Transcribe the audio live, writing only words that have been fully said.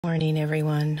Morning,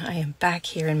 everyone. I am back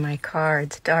here in my car.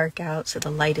 It's dark out, so the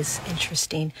light is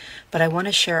interesting, but I want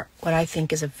to share what I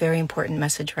think is a very important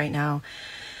message right now.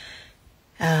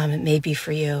 It may be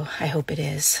for you. I hope it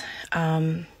is.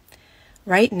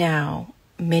 Right now,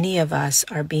 many of us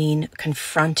are being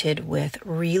confronted with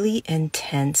really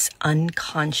intense,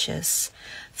 unconscious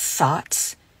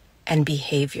thoughts and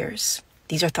behaviors.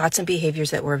 These are thoughts and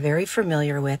behaviors that we're very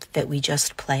familiar with that we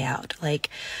just play out. Like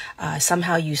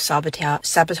somehow you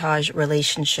sabotage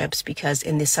relationships because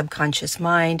in the subconscious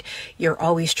mind, you're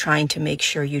always trying to make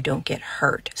sure you don't get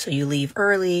hurt. So you leave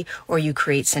early, or you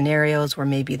create scenarios where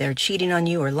maybe they're cheating on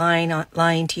you or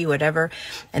lying to you, whatever,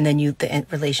 and then the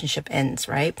relationship ends,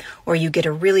 right? Or you get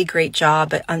a really great job,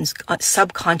 but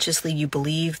subconsciously you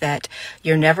believe that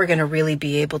you're never going to really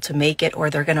be able to make it, or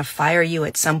they're going to fire you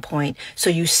at some point. So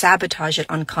you sabotage it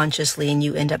unconsciously and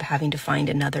you end up having to find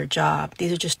another job.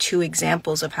 These are just two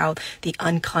examples of how the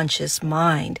unconscious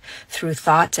mind, through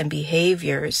thoughts and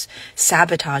behaviors,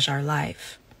 sabotage our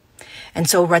life. And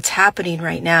so what's happening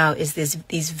right now is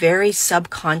these very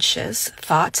subconscious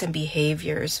thoughts and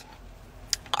behaviors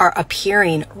are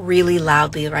appearing really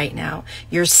loudly right now.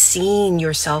 You're seeing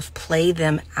yourself play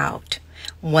them out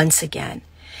once again.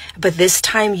 But this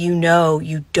time you know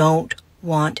you don't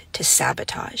want to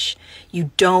sabotage. You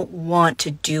don't want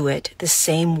to do it the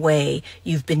same way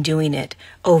you've been doing it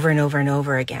over and over and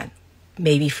over again.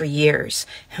 Maybe for years,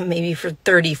 maybe for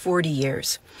 30, 40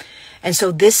 years. And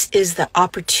so this is the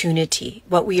opportunity.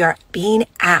 What we are being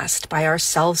asked by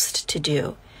ourselves to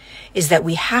do is that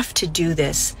we have to do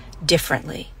this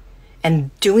differently.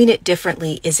 And doing it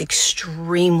differently is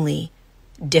extremely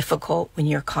difficult when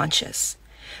you're conscious.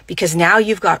 Because now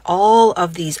you've got all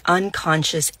of these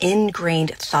unconscious,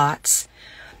 ingrained thoughts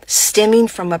stemming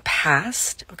from a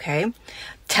past, okay,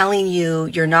 telling you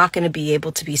you're not going to be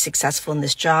able to be successful in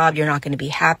this job, you're not going to be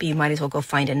happy, you might as well go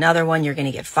find another one, you're going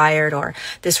to get fired, or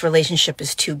this relationship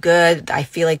is too good, I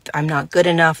feel like I'm not good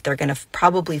enough, they're going to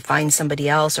probably find somebody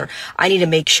else, or I need to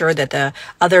make sure that the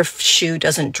other shoe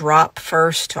doesn't drop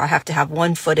first, so I have to have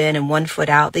one foot in and one foot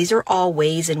out. These are all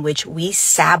ways in which we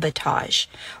sabotage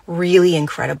really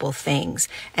incredible things,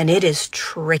 and it is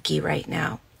tricky right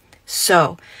now.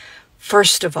 So,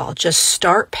 first of all, just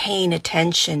start paying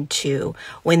attention to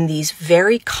when these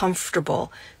very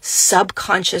comfortable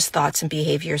subconscious thoughts and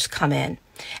behaviors come in.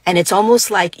 And it's almost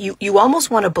like you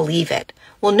almost want to believe it.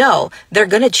 Well, no, they're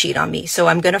going to cheat on me, so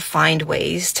I'm going to find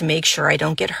ways to make sure I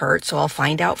don't get hurt, so I'll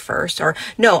find out first. Or,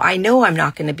 no, I know I'm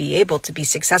not going to be able to be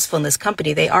successful in this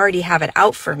company. They already have it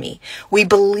out for me. We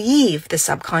believe the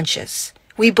subconscious.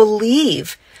 We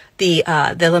believe the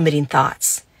limiting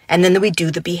thoughts. And then we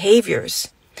do the behaviors.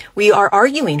 We are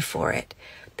arguing for it,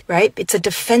 right? It's a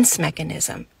defense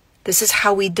mechanism. This is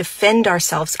how we defend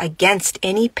ourselves against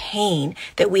any pain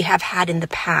that we have had in the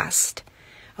past,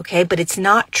 okay? But it's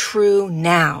not true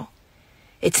now.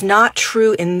 It's not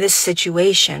true in this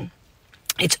situation.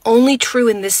 It's only true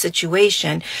in this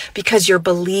situation because you're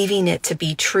believing it to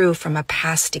be true from a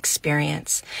past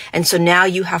experience. And so now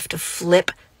you have to flip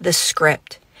the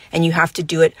script, and you have to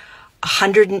do it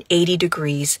 180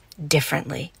 degrees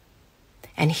differently.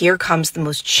 And here comes the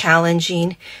most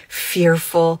challenging,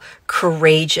 fearful,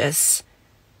 courageous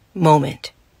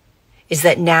moment, is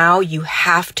that now you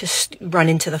have to run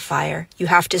into the fire. You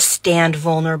have to stand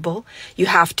vulnerable. You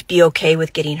have to be okay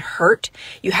with getting hurt.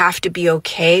 You have to be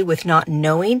okay with not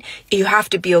knowing. You have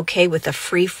to be okay with the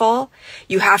free fall.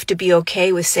 You have to be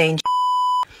okay with saying,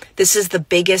 this is the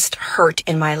biggest hurt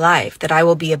in my life, that I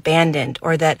will be abandoned,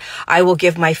 or that I will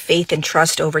give my faith and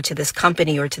trust over to this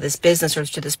company or to this business or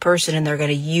to this person, and they're going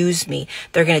to use me.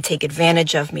 They're going to take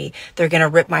advantage of me. They're going to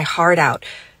rip my heart out.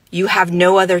 You have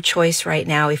no other choice right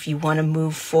now if you want to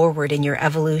move forward in your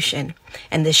evolution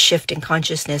and this shift in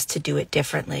consciousness to do it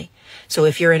differently. So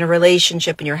if you're in a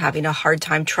relationship and you're having a hard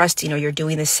time trusting, or you're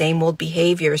doing the same old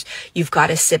behaviors, you've got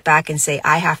to sit back and say,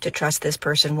 I have to trust this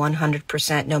person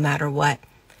 100% no matter what.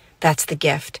 That's the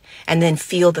gift. And then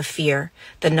feel the fear,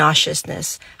 the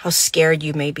nauseousness, how scared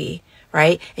you may be,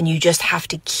 right? And you just have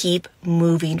to keep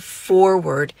moving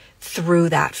forward through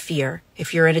that fear.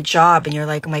 If you're in a job and you're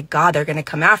like, oh my God, they're going to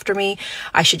come after me,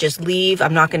 I should just leave.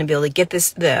 I'm not going to be able to get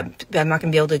this, I'm not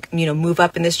going to be able to, move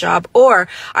up in this job. Or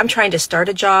I'm trying to start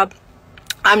a job.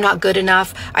 I'm not good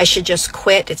enough. I should just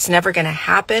quit. It's never going to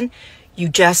happen. You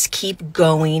just keep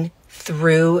going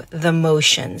through the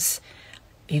motions.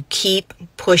 You keep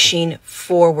pushing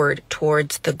forward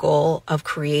towards the goal of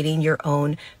creating your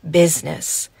own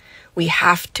business, We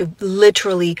have to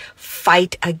literally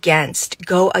fight against,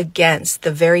 go against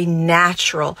the very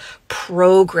natural,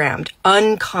 programmed,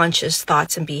 unconscious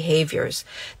thoughts and behaviors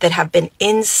that have been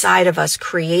inside of us,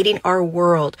 creating our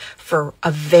world for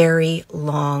a very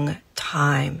long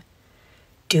time.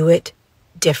 Do it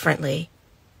differently.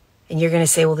 And you're going to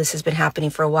say, well, this has been happening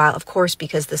for a while. Of course,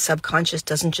 because the subconscious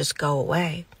doesn't just go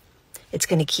away. It's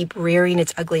going to keep rearing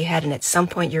its ugly head. And at some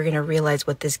point, you're going to realize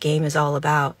what this game is all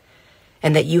about.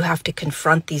 And that you have to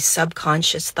confront these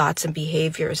subconscious thoughts and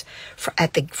behaviors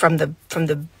from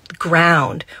the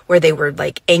ground where they were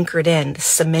like anchored in,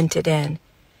 cemented in.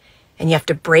 And you have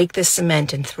to break the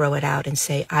cement and throw it out and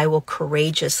say, I will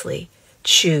courageously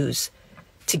choose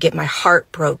to get my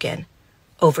heart broken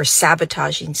over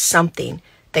sabotaging something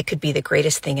that could be the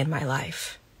greatest thing in my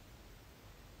life.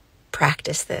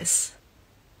 Practice this.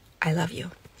 I love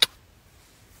you.